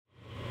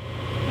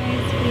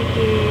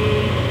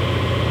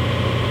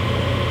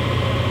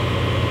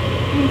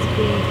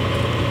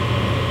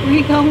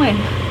going.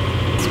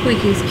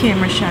 Squeaky's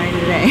camera shy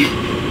today.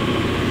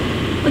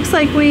 Looks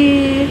like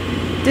we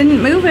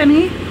didn't move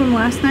any from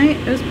last night.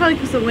 It was probably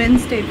because the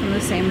wind stayed from the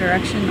same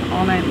direction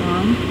all night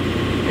long.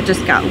 It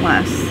just got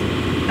less.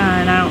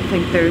 And I don't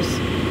think there's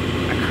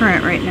a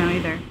current right now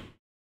either.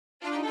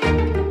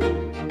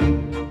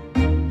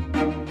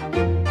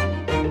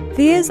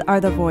 These are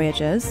the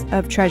voyages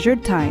of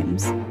Treasured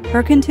Times,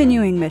 her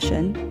continuing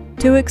mission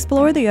to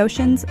explore the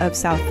oceans of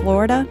South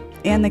Florida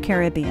and the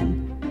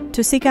Caribbean,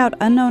 to seek out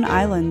unknown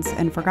islands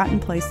and forgotten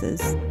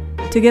places,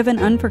 to give an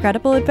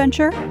unforgettable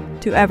adventure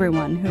to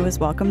everyone who is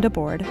welcomed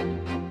aboard.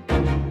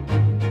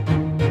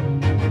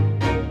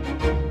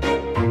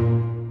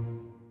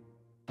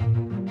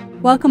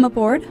 Welcome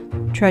aboard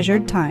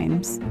Treasured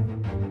Times.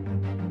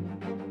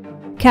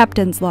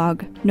 Captain's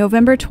Log,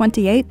 November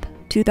 28th,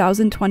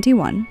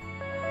 2021.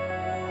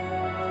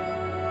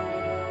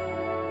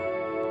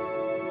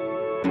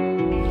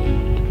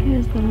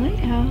 Here's the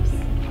lighthouse.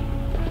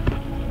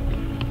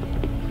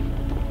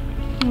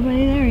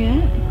 Nobody there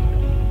yet.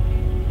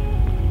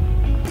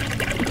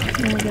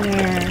 Over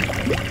there.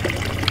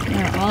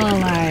 They're all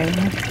alive.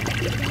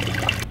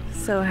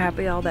 So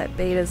happy all that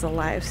bait is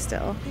alive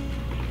still.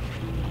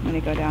 I'm gonna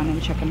go down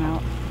and check them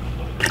out.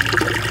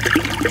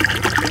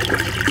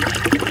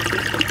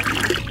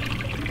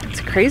 It's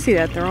crazy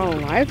that they're all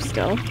alive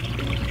still.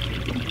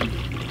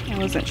 I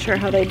wasn't sure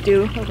how they'd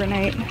do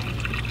overnight.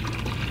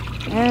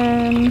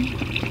 And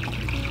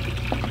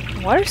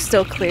the water's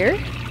still clear.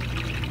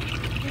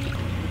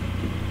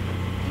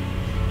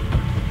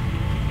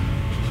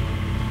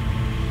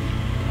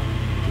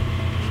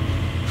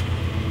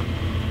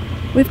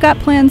 We've got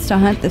plans to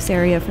hunt this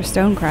area for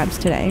stone crabs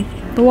today.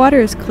 The water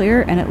is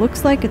clear and it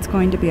looks like it's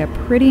going to be a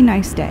pretty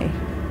nice day.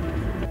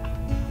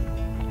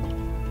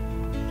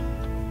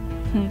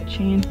 That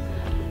chain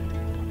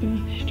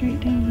goes straight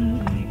down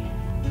that way.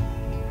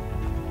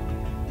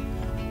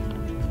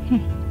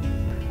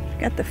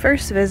 Got the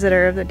first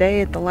visitor of the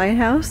day at the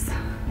lighthouse,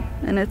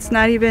 and it's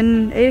not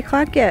even 8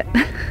 o'clock yet.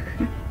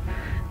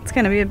 It's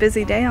gonna be a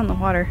busy day on the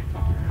water.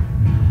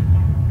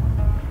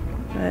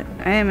 But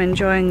I am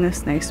enjoying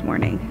this nice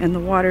morning, and the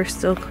water's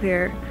still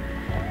clear.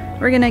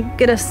 We're gonna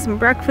get us some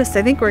breakfast.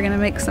 I think we're gonna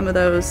make some of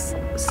those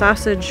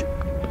sausage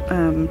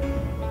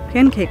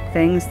pancake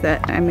things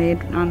that I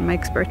made on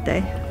Mike's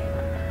birthday.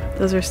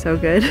 Those are so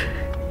good.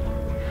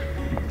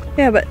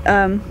 Yeah, but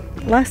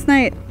last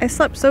night, I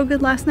slept so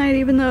good last night,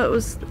 even though it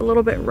was a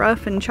little bit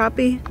rough and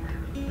choppy.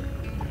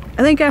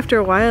 I think after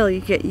a while you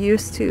get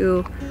used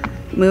to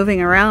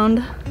moving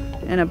around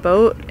in a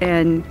boat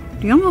and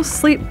you almost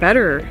sleep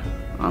better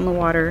on the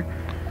water.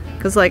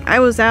 Cause like I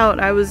was out,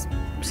 as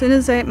soon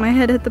as my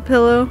head hit the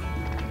pillow,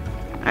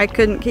 I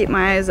couldn't keep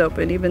my eyes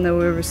open even though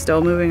we were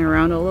still moving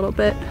around a little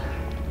bit.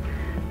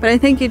 But I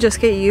think you just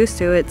get used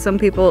to it. Some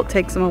people, it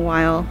takes them a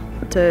while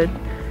to,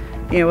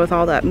 you know, with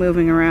all that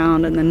moving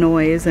around and the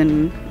noise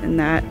and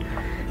that.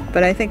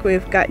 But I think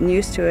we've gotten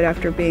used to it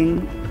after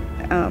being,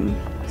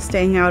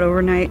 staying out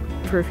overnight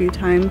for a few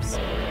times.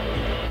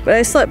 But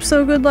I slept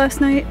so good last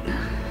night.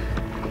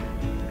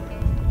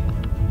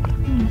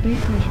 Bait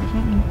fish or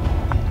something.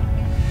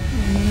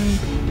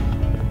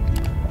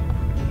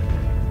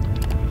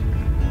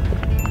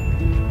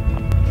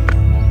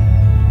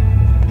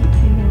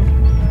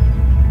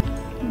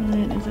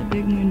 That is a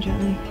big moon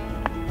jelly.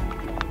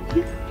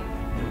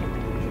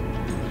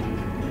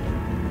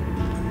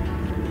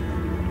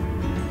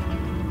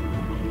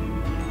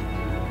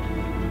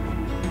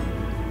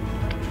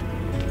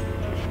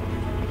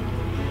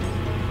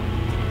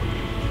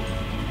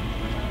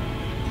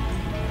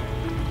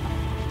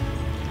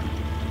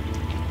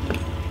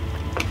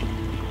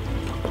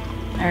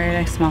 Alright,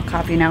 I smell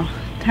coffee now.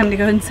 Time to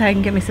go inside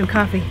and get me some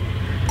coffee.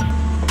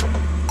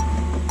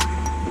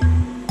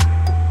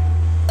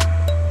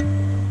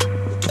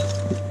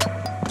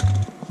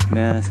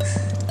 Masks.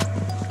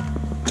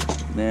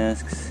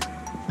 Masks.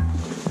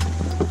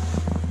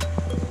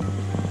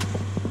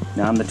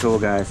 Now I'm the tool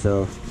guy,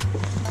 so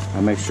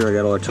I make sure I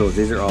got all our tools.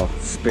 These are all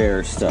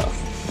spare stuff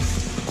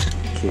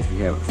in case we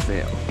have a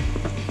fail.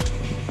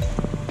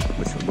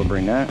 Which we'll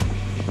bring that.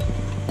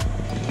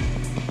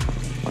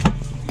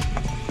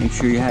 Make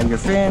sure you have your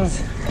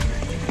fins.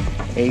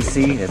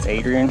 AC, that's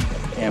Adrian.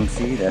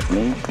 MC, that's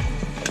me.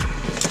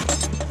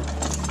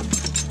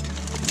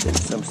 There's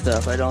some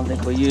stuff I don't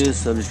think we'll use,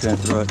 so I'm just gonna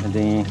throw it in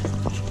the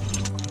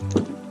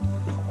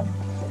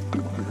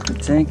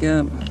tank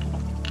up.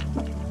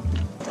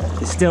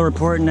 It's still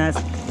reporting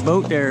that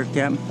boat there,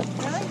 Captain.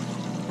 Really?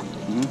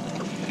 Mm-hmm.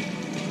 I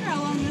wonder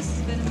how long this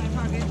has been in my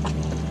pocket.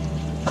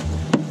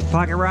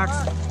 Pocket rocks?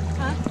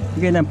 Huh?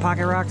 You getting them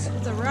pocket rocks?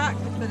 It's a rock,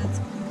 but it's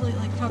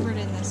completely covered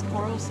in this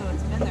coral, so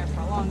it's been there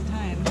for a long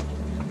time.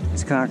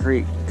 It's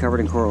concrete covered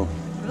in coral.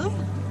 Really?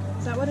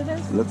 Is that what it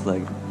is? It looks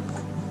like it.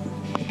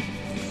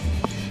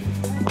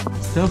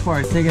 So far,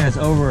 it's taken us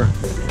over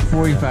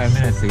 45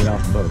 minutes to get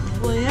off the boat.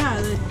 Well, yeah,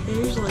 it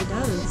usually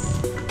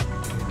does.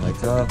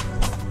 Lights off.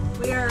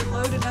 We are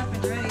loaded up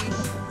and ready.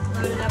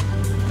 Loaded up.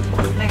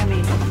 Look at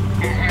me.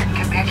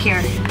 Come back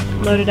here.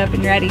 Loaded up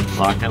and ready.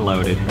 Locked and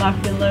loaded.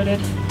 Locked and loaded.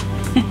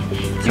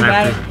 Your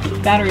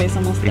battery is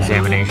almost dead.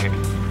 Examination.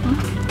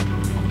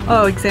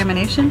 Oh,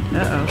 examination?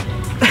 Uh-oh.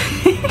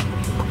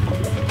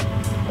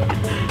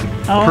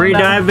 Oh,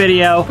 Pre-dive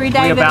video.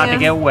 Pre-dive We're about video. to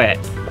get wet.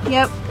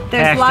 Yep.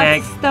 There's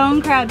lots of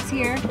stone crabs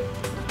here.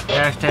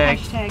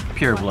 Hashtag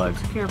purebloods.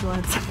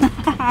 Purebloods.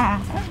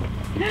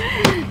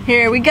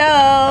 Here we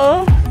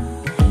go.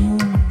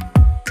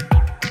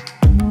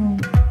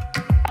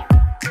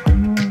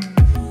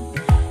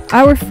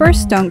 Our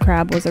first stone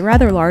crab was a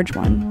rather large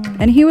one,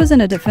 and he was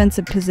in a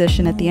defensive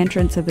position at the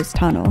entrance of his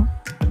tunnel.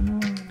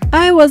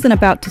 I wasn't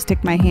about to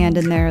stick my hand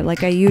in there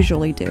like I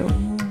usually do.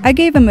 I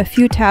gave him a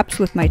few taps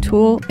with my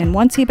tool, and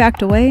once he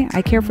backed away,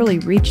 I carefully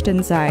reached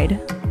inside.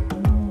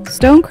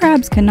 Stone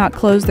crabs cannot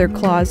close their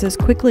claws as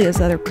quickly as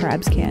other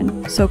crabs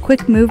can, so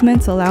quick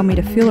movements allow me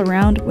to feel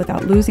around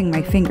without losing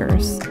my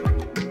fingers.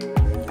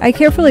 I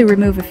carefully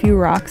remove a few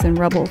rocks and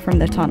rubble from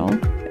the tunnel.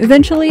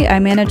 Eventually, I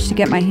manage to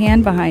get my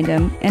hand behind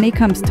him, and he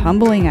comes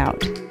tumbling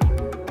out.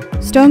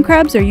 Stone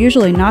crabs are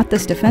usually not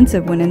this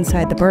defensive when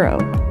inside the burrow.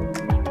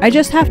 I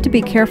just have to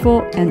be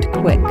careful and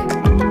quick.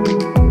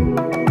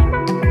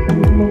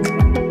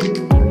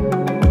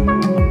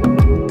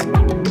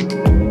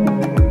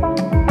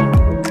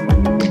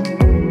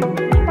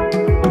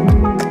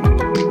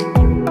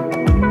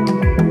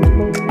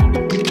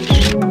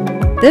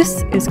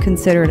 This is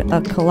considered a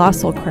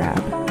colossal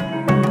crab.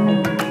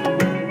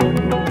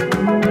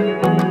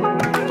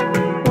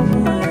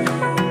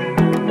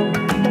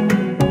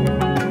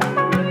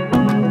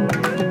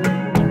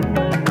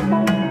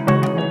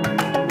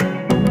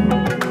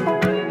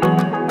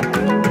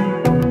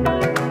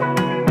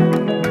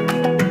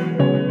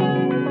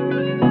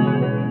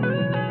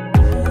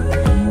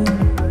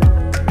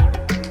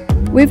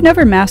 We've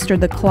never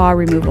mastered the claw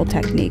removal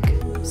technique,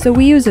 so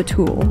we use a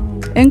tool.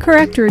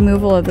 Incorrect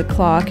removal of the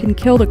claw can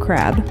kill the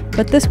crab,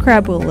 but this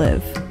crab will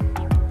live.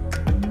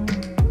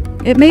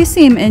 It may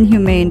seem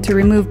inhumane to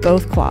remove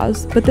both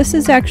claws, but this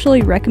is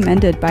actually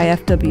recommended by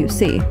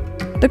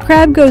FWC. The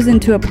crab goes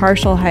into a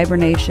partial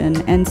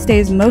hibernation and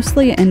stays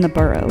mostly in the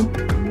burrow.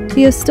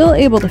 He is still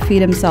able to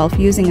feed himself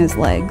using his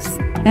legs,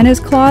 and his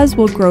claws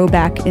will grow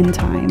back in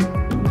time.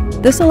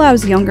 This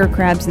allows younger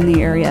crabs in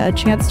the area a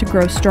chance to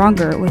grow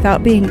stronger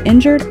without being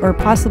injured or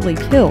possibly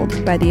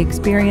killed by the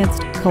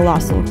experienced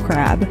colossal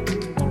crab.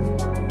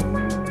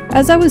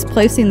 As I was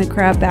placing the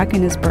crab back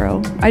in his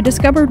burrow, I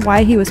discovered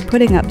why he was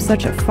putting up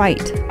such a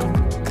fight.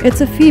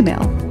 It's a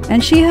female,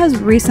 and she has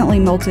recently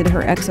molted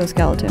her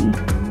exoskeleton.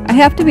 I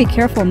have to be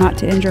careful not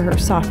to injure her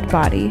soft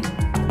body.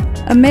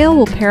 A male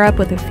will pair up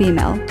with a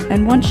female,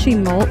 and once she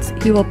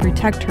molts, he will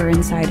protect her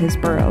inside his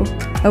burrow.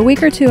 A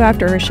week or two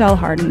after her shell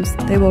hardens,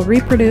 they will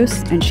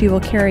reproduce and she will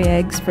carry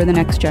eggs for the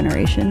next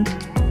generation.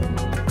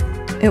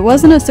 It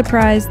wasn't a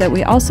surprise that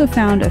we also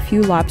found a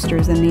few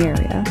lobsters in the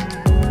area.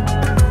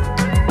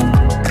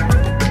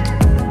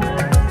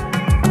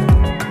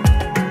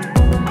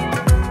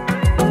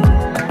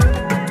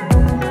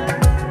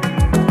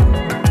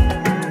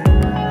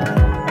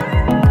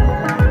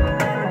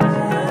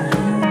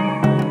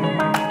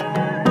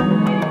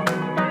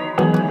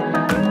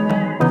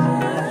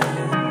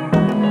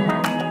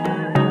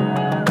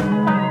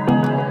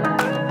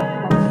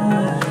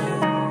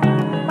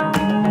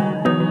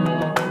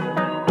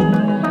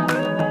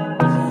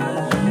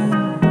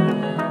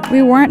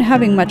 We weren't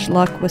having much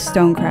luck with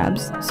stone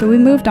crabs, so we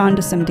moved on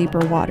to some deeper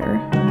water.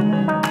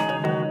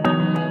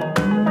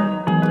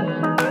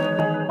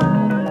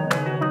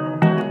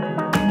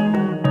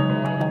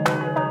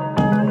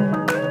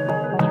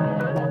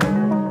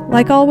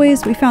 Like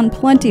always, we found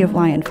plenty of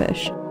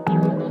lionfish.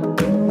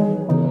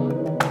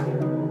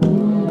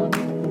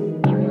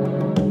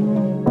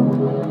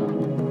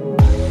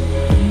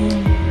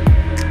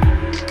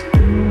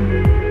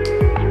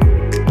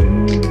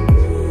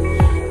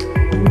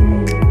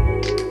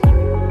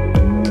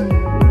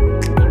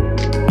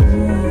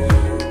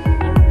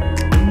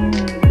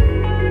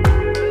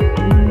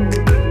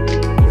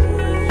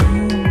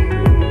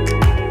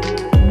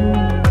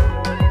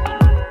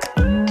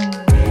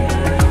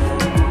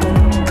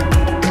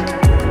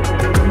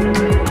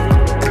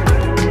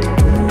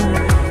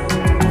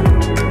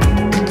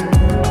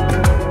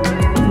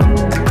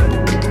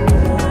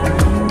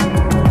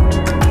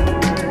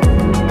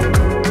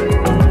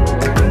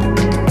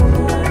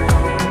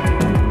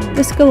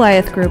 This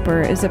Goliath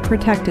grouper is a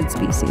protected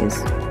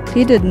species.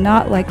 He did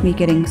not like me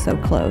getting so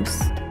close.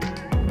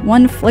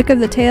 One flick of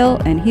the tail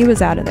and he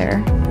was out of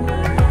there.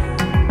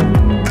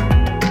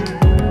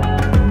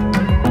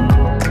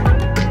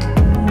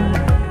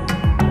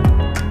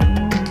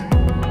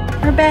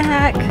 We're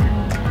back.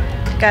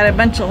 Got a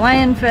bunch of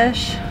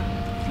lionfish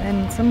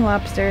and some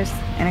lobsters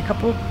and a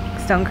couple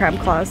stone crab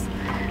claws.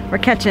 We're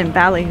catching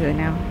ballyhoo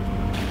now.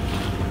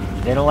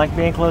 They don't like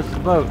being close to the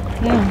boat.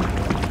 Yeah.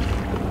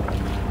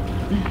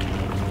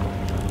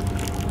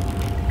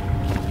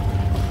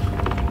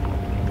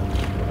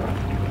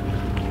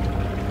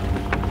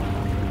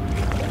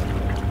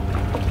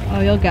 Oh,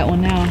 you'll get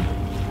one now.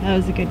 That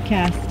was a good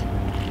cast.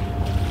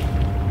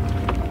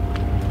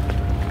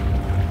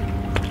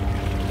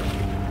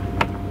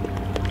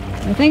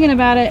 They're thinking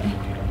about it.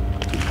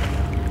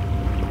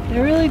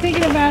 They're really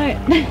thinking about it.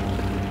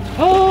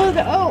 Oh,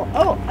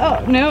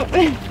 nope.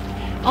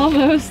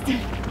 Almost.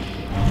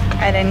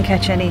 I didn't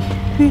catch any.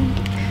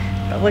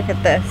 But look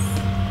at this.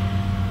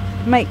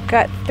 Mike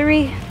got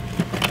 3.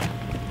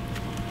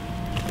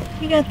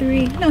 He got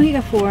 3. No, he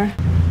got 4.